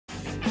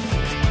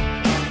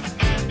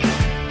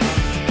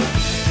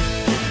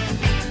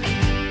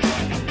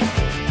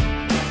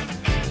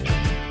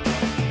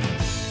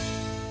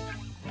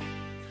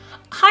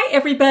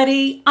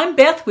everybody, I'm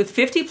Beth with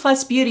 50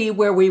 Plus Beauty,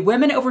 where we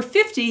women over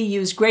 50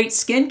 use great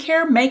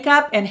skincare,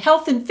 makeup, and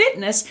health and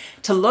fitness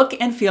to look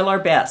and feel our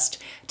best.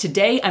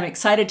 Today, I'm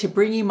excited to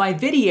bring you my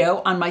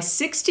video on my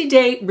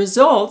 60-day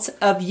results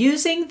of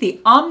using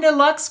the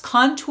Omnilux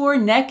Contour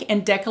Neck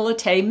and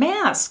Decollate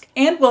Mask.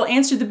 And we'll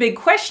answer the big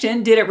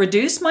question, did it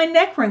reduce my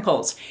neck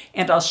wrinkles?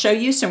 And I'll show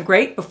you some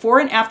great before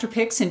and after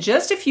pics in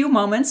just a few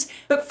moments.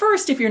 But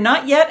first, if you're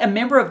not yet a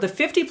member of the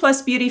 50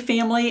 Plus Beauty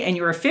family and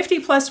you're a 50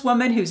 plus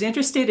woman who's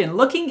interested in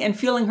looking and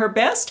feeling her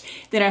best,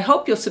 then I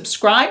hope you'll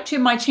subscribe to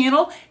my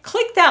channel,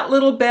 click that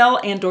little bell,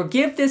 and/or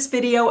give this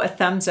video a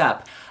thumbs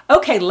up.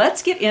 Okay,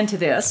 let's get into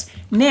this.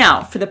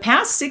 Now, for the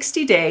past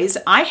 60 days,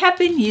 I have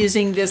been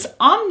using this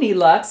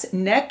Omnilux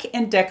Neck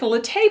and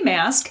Decollate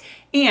Mask,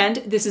 and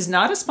this is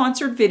not a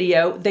sponsored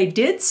video. They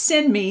did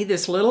send me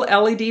this little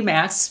LED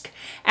mask.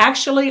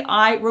 Actually,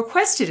 I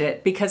requested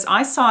it because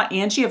I saw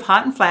Angie of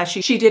Hot and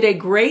Flashy. She did a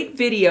great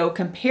video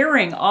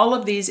comparing all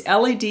of these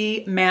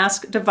LED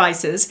mask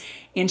devices,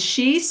 and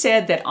she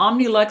said that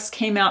Omnilux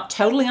came out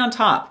totally on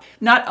top.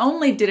 Not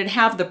only did it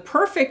have the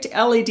perfect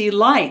LED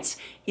lights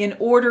in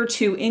order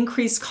to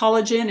increase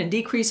collagen and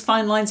decrease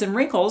fine lines and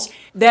wrinkles,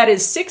 that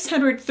is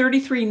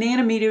 633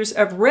 nanometers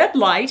of red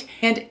light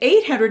and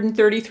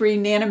 833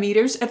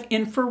 nanometers of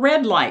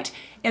infrared light.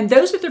 And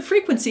those are the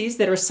frequencies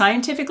that are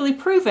scientifically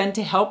proven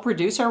to help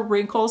reduce our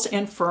wrinkles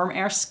and firm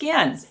our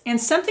skin. And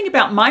something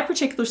about my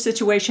particular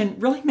situation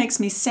really makes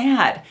me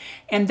sad.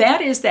 And that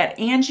is that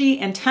Angie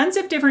and tons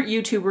of different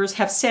YouTubers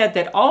have said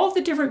that all of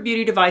the different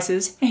beauty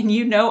devices, and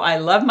you know I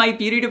love my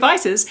beauty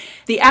devices,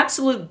 the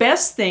absolute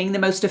best thing, the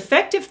most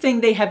effective thing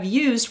they have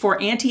used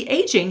for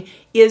anti-aging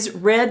is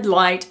red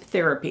light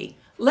therapy.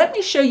 Let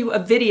me show you a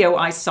video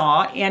I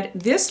saw, and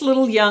this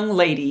little young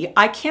lady,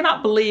 I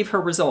cannot believe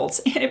her results,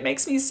 and it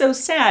makes me so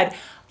sad.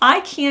 I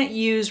can't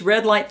use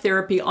red light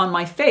therapy on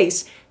my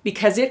face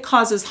because it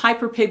causes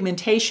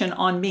hyperpigmentation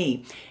on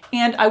me.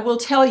 And I will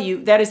tell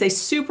you, that is a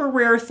super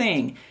rare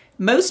thing.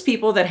 Most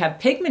people that have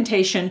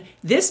pigmentation,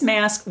 this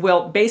mask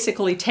will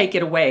basically take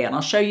it away. And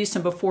I'll show you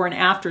some before and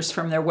afters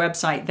from their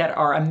website that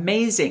are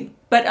amazing.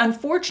 But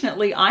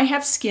unfortunately, I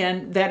have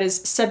skin that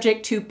is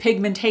subject to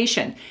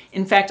pigmentation.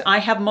 In fact, I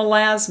have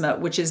melasma,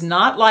 which is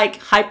not like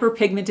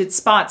hyperpigmented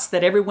spots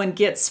that everyone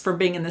gets from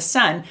being in the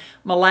sun.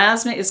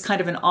 Melasma is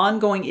kind of an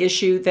ongoing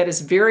issue that is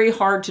very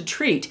hard to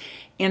treat.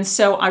 And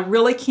so I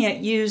really can't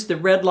use the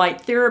red light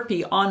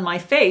therapy on my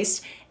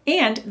face.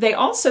 And they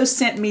also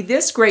sent me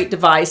this great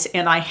device,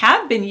 and I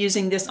have been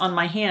using this on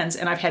my hands,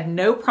 and I've had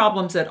no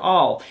problems at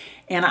all.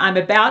 And I'm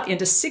about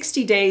into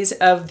 60 days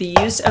of the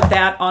use of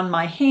that on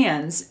my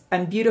hands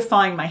and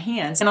beautifying my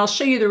hands. And I'll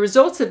show you the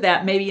results of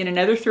that maybe in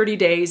another 30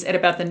 days at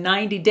about the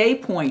 90-day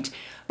point.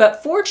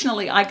 But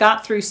fortunately, I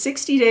got through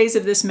 60 days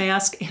of this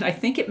mask, and I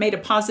think it made a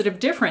positive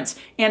difference.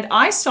 And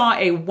I saw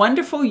a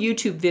wonderful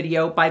YouTube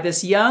video by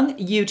this young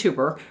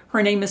YouTuber.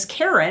 Her name is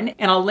Karen,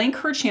 and I'll link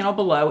her channel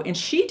below. And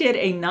she did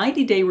a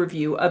 90-day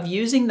review of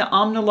using the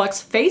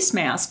Omnilux face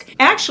mask.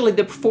 Actually,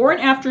 the before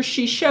and after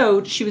she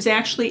showed, she was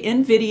actually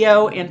in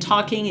video and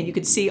talking, and you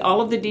could see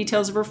all of the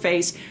details of her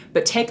face.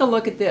 But take a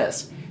look at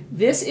this.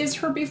 This is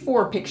her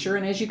before picture,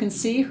 and as you can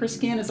see, her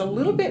skin is a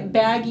little bit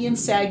baggy and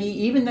saggy,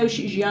 even though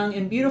she's young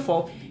and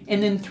beautiful.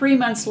 And then 3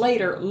 months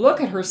later, look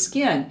at her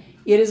skin.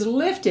 It is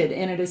lifted,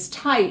 and it is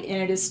tight,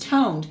 and it is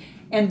toned.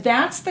 And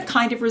that's the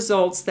kind of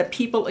results that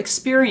people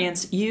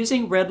experience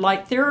using red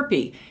light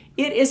therapy.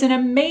 It is an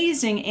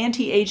amazing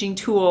anti-aging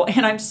tool,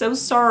 and I'm so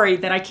sorry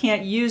that I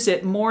can't use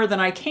it more than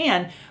I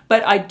can,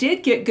 but I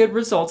did get good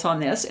results on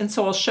this, and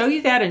so I'll show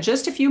you that in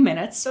just a few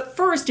minutes. But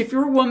first, if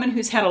you're a woman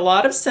who's had a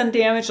lot of sun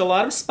damage, a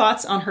lot of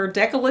spots on her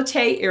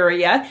décolleté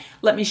area,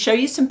 let me show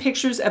you some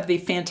pictures of the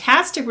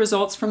fantastic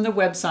results from the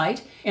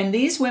website. And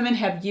these women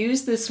have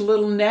used this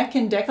little neck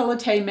and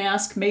décolleté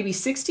mask maybe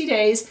 60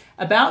 days,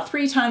 about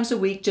 3 times a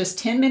week, just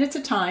 10 minutes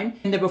a time.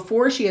 In the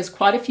before, she has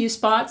quite a few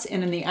spots,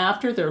 and in the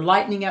after, they're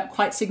lightening up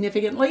quite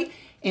significantly.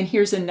 And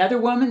here's another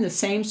woman, the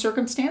same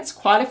circumstance,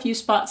 quite a few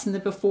spots in the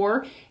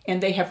before,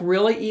 and they have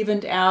really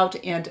evened out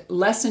and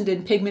lessened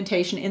in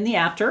pigmentation in the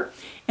after.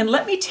 And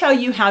let me tell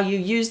you how you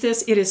use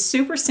this. It is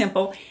super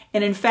simple.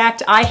 And in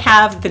fact, I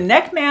have the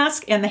neck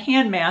mask and the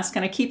hand mask,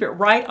 and I keep it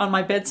right on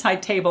my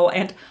bedside table.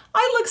 And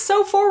I look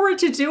so forward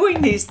to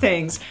doing these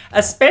things,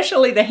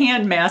 especially the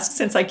hand mask,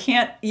 since I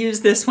can't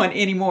use this one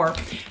anymore.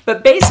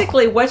 But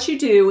basically what you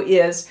do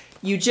is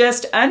you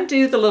just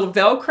undo the little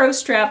Velcro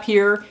strap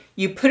here.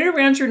 You put it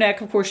around your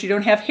neck. Of course, you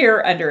don't have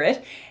hair under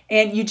it.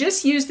 And you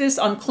just use this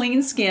on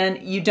clean skin.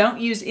 You don't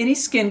use any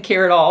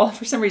skincare at all.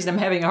 For some reason, I'm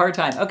having a hard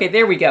time. Okay,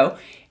 there we go.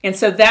 And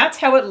so that's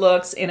how it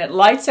looks, and it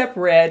lights up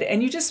red,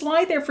 and you just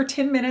lie there for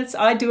 10 minutes.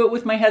 I do it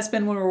with my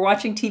husband when we're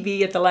watching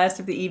TV at the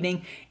last of the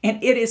evening,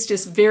 and it is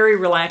just very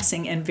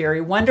relaxing and very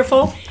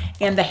wonderful.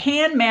 And the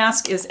hand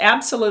mask is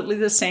absolutely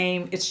the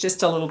same. It's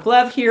just a little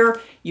glove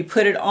here. You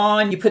put it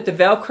on, you put the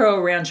Velcro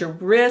around your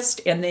wrist,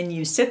 and then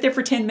you sit there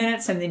for 10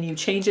 minutes, and then you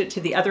change it to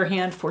the other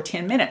hand for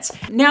 10 minutes.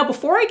 Now,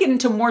 before I get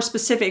into more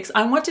specifics,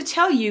 I want to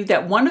tell you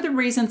that one of the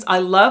reasons I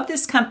love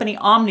this company,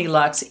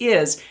 Omnilux,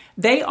 is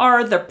They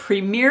are the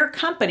premier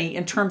company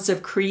in terms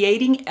of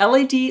creating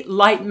LED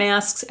light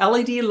masks,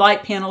 LED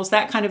light panels,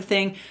 that kind of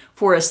thing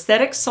for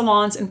aesthetic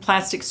salons and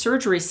plastic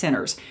surgery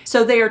centers.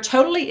 So they are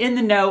totally in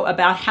the know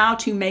about how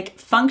to make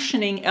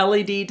functioning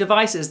LED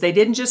devices. They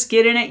didn't just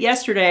get in it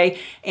yesterday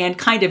and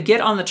kind of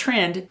get on the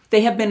trend.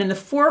 They have been in the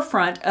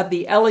forefront of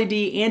the LED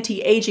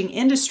anti-aging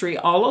industry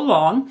all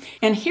along.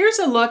 And here's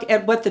a look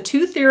at what the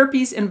two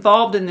therapies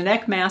involved in the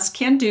neck mask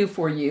can do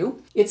for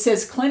you. It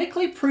says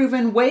clinically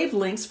proven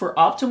wavelengths for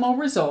optimal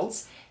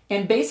results.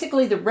 And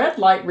basically the red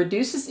light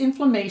reduces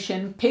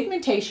inflammation,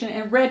 pigmentation,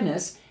 and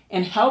redness,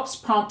 and helps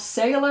prompt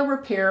cellular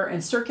repair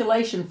and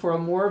circulation for a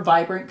more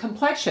vibrant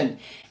complexion.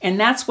 And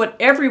that's what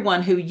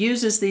everyone who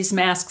uses these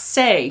masks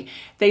say.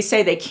 They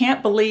say they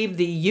can't believe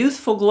the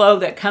youthful glow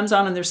that comes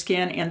on in their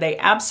skin, and they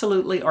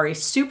absolutely are a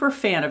super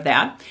fan of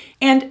that.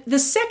 And the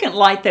second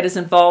light that is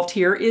involved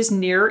here is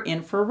near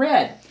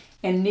infrared.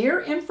 And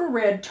near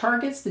infrared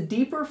targets the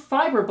deeper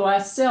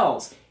fibroblast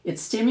cells. It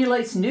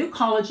stimulates new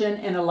collagen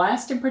and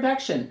elastin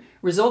production,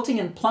 resulting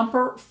in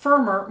plumper,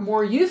 firmer,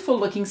 more youthful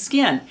looking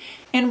skin.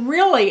 And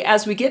really,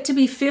 as we get to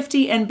be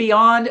 50 and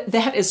beyond,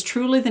 that is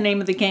truly the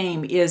name of the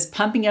game, is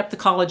pumping up the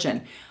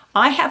collagen.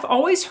 I have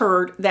always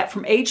heard that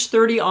from age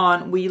 30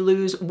 on, we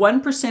lose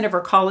 1% of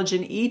our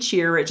collagen each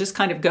year. It just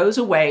kind of goes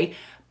away.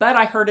 But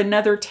I heard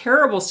another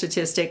terrible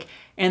statistic,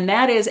 and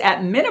that is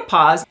at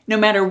menopause, no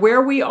matter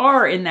where we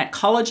are in that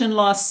collagen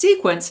loss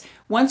sequence,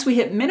 once we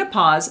hit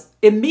menopause,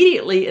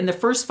 immediately in the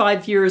first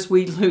 5 years,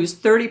 we lose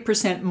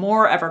 30%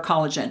 more of our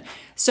collagen.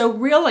 So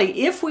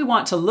really, if we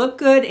want to look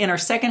good in our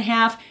second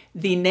half,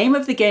 the name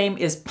of the game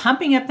is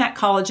pumping up that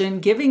collagen,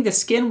 giving the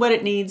skin what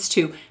it needs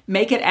to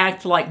make it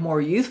act like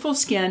more youthful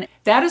skin.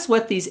 That is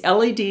what these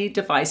LED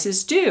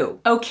devices do.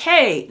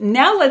 Okay,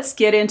 now let's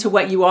get into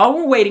what you all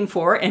were waiting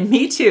for, and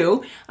me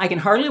too. I can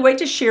hardly wait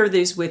to share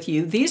these with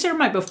you. These are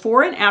my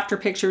before and after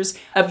pictures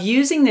of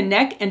using the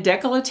neck and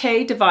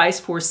décolleté device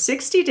for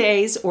 60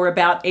 days or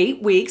about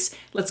 8 weeks.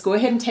 Let's go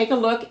ahead and take a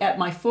look at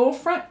my full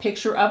front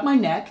picture of my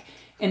neck.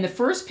 And the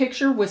first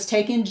picture was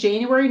taken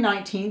January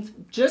 19th,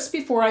 just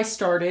before I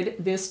started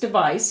this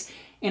device.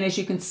 And as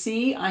you can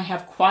see, I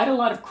have quite a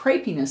lot of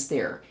crepiness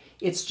there.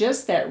 It's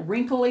just that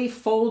wrinkly,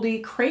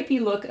 foldy, crepey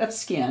look of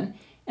skin.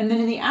 And then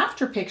in the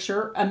after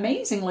picture,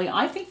 amazingly,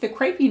 I think the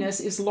crepiness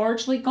is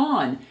largely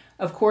gone.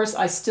 Of course,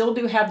 I still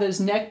do have those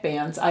neck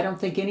bands. I don't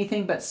think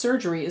anything but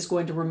surgery is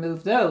going to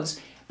remove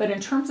those. But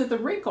in terms of the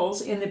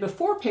wrinkles, in the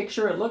before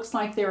picture, it looks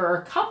like there are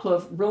a couple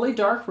of really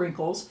dark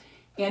wrinkles.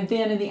 And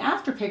then in the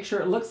after picture,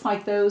 it looks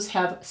like those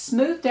have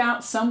smoothed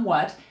out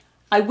somewhat.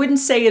 I wouldn't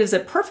say it is a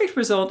perfect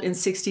result in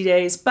 60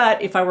 days,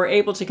 but if I were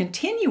able to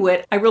continue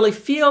it, I really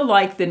feel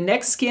like the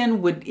neck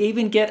skin would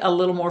even get a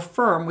little more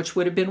firm, which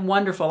would have been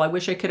wonderful. I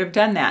wish I could have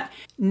done that.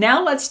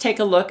 Now let's take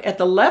a look at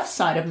the left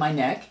side of my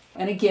neck.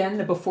 And again,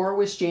 the before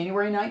was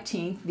January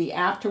 19th. The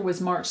after was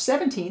March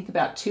 17th,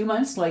 about 2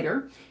 months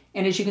later.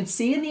 And as you can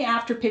see in the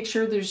after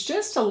picture, there's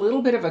just a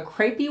little bit of a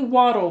crepey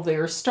waddle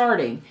there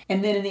starting.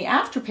 And then in the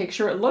after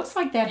picture, it looks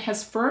like that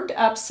has firmed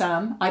up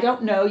some. I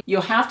don't know.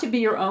 You'll have to be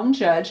your own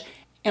judge.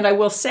 And I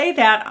will say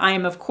that I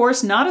am, of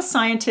course, not a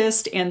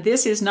scientist, and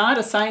this is not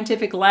a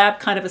scientific lab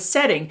kind of a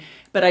setting,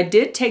 but I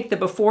did take the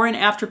before and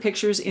after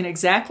pictures in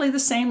exactly the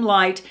same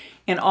light,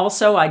 and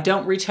also I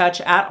don't retouch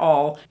at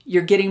all.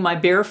 You're getting my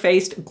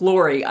bare-faced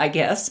glory, I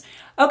guess.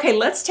 Okay,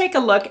 let's take a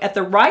look at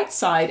the right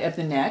side of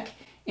the neck.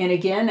 And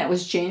again, that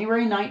was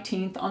January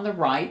 19th on the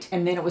right,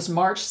 and then it was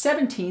March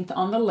 17th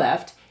on the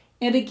left.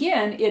 And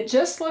again, it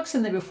just looks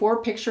in the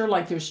before picture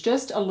like there's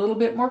just a little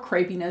bit more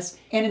crepiness.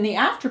 And in the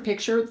after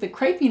picture, the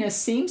crepiness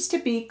seems to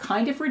be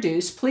kind of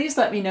reduced. Please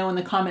let me know in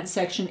the comment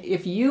section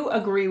if you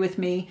agree with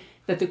me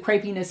that the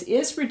crepiness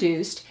is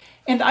reduced.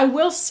 And I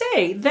will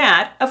say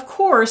that, of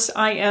course,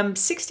 I am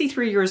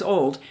 63 years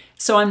old,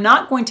 so I'm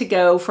not going to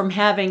go from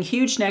having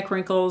huge neck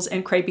wrinkles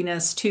and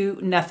crepiness to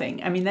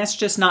nothing. I mean, that's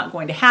just not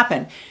going to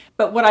happen.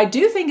 But what I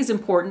do think is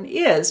important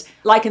is,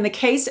 like in the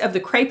case of the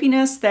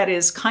crepiness that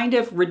is kind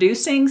of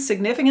reducing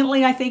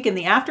significantly, I think, in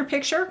the after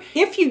picture,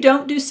 if you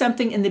don't do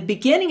something in the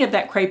beginning of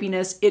that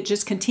crepiness, it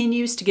just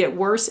continues to get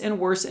worse and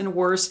worse and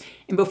worse.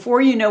 And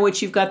before you know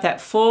it, you've got that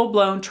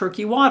full-blown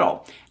turkey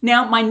waddle.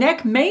 Now, my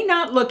neck may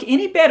not look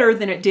any better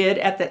than it did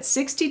at that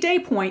 60-day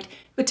point,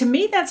 but to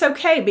me, that's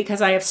okay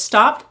because I have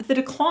stopped the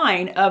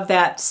decline of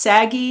that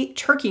saggy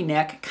turkey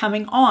neck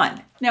coming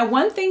on. Now,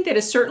 one thing that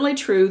is certainly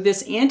true,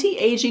 this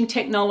anti-aging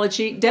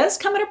technology does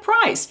come at a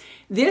price.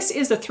 This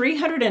is a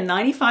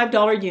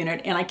 $395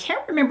 unit, and I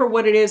can't remember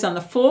what it is on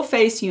the full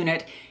face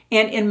unit.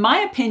 And in my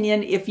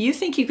opinion, if you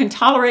think you can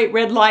tolerate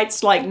red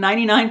lights like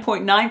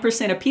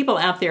 99.9% of people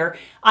out there,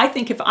 I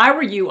think if I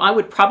were you, I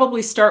would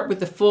probably start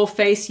with the full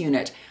face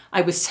unit.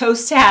 I was so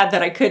sad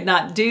that I could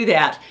not do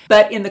that.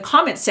 But in the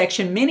comment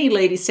section, many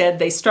ladies said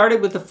they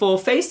started with the full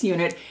face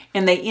unit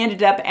and they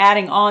ended up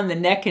adding on the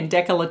neck and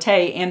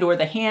décolleté and or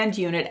the hand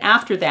unit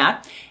after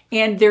that.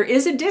 And there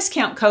is a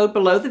discount code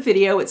below the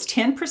video. It's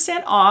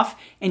 10% off,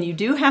 and you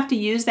do have to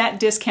use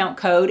that discount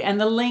code and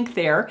the link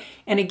there.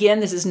 And again,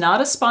 this is not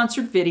a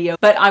sponsored video,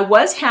 but I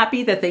was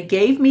happy that they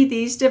gave me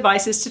these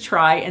devices to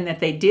try and that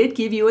they did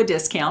give you a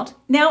discount.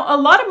 Now, a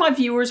lot of my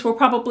viewers will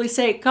probably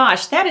say,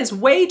 gosh, that is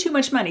way too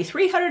much money,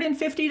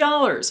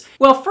 $350.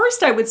 Well,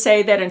 first I would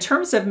say that in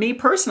terms of me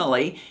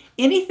personally,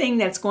 anything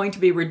that's going to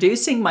be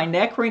reducing my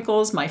neck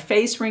wrinkles, my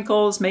face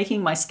wrinkles,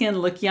 making my skin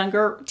look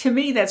younger, to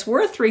me that's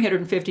worth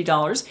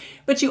 $350.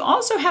 But you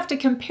also have to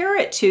compare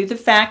it to the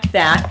fact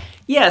that,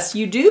 yes,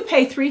 you do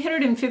pay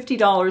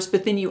 $350,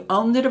 but then you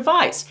own the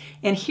device.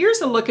 And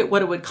here's a look at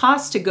what it would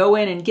cost to go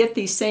in and get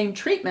these same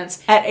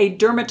treatments at a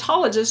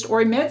dermatologist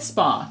or a med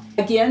spa.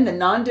 Again, the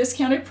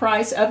non-discounted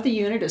price of the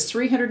unit is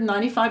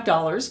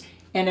 $395.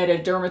 And at a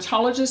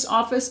dermatologist's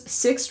office,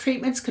 6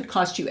 treatments could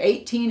cost you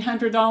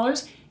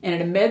 $1,800. And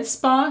at a med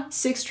spa,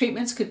 6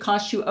 treatments could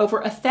cost you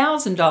over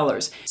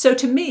 $1,000. So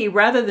to me,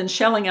 rather than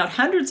shelling out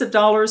hundreds of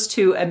dollars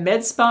to a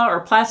med spa or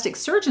plastic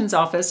surgeon's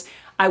office,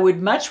 I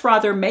would much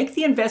rather make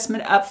the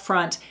investment up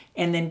front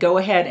and then go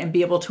ahead and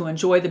be able to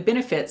enjoy the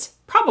benefits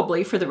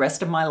probably for the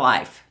rest of my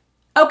life.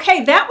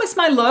 Okay, that was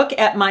my look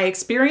at my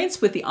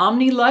experience with the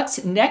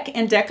Omnilux Neck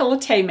and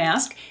Decollate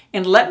Mask,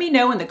 and let me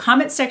know in the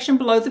comment section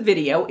below the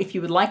video if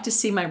you would like to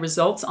see my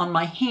results on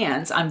my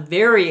hands. I'm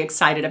very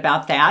excited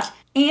about that.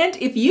 And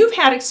if you've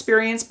had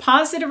experience,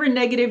 positive or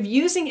negative,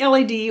 using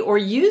LED or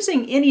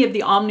using any of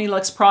the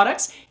Omnilux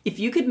products, if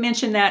you could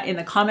mention that in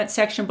the comment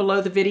section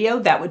below the video,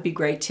 that would be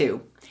great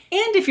too.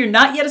 And if you're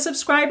not yet a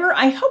subscriber,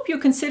 I hope you'll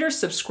consider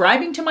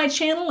subscribing to my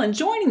channel and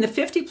joining the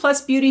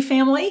 50+ Beauty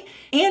family,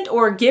 and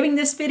or giving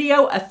this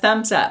video a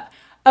thumbs up.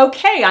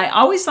 Okay, I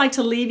always like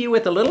to leave you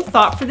with a little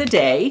thought for the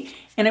day,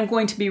 and I'm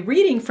going to be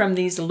reading from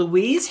these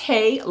Louise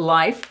Hay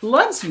Life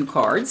Loves You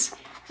cards,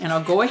 and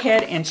I'll go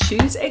ahead and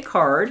choose a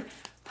card.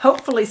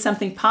 Hopefully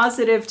something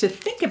positive to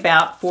think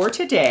about for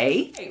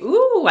today.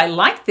 Ooh, I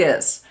like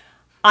this.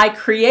 I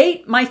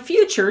create my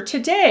future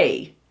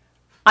today.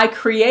 I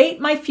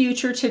create my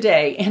future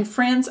today. And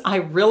friends, I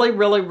really,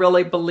 really,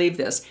 really believe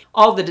this.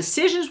 All the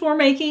decisions we're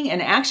making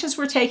and actions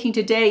we're taking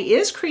today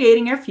is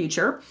creating our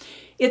future.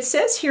 It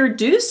says here,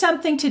 do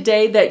something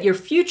today that your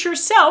future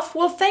self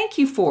will thank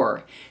you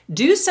for.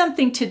 Do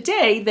something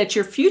today that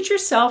your future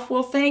self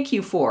will thank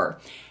you for.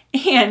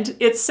 And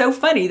it's so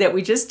funny that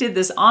we just did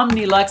this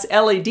Omnilux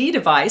LED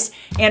device,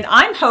 and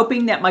I'm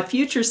hoping that my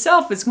future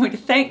self is going to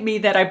thank me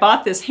that I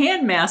bought this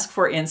hand mask,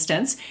 for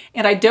instance.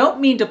 And I don't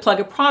mean to plug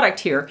a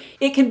product here.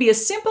 It can be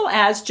as simple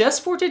as,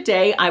 just for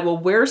today, I will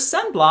wear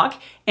sunblock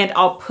and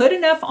I'll put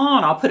enough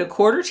on. I'll put a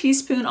 1/4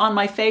 teaspoon on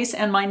my face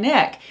and my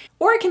neck.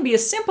 Or it can be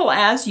as simple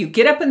as you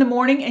get up in the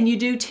morning and you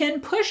do 10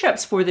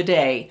 push-ups for the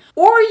day.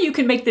 Or you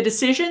can make the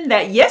decision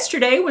that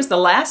yesterday was the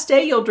last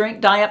day you'll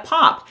drink Diet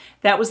Pop.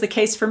 That was the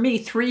case for me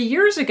 3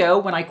 years ago.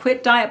 When I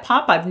quit Diet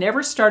Pop, I've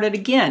never started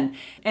again.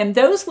 And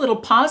those little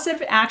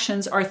positive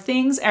actions are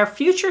things our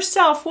future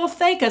self will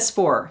thank us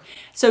for.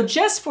 So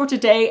just for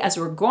today, as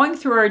we're going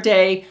through our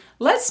day,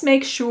 let's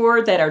make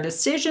sure that our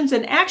decisions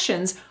and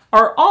actions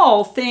are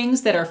all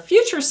things that our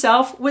future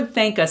self would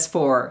thank us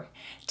for.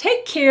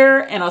 Take care,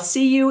 and I'll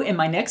see you in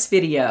my next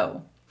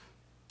video.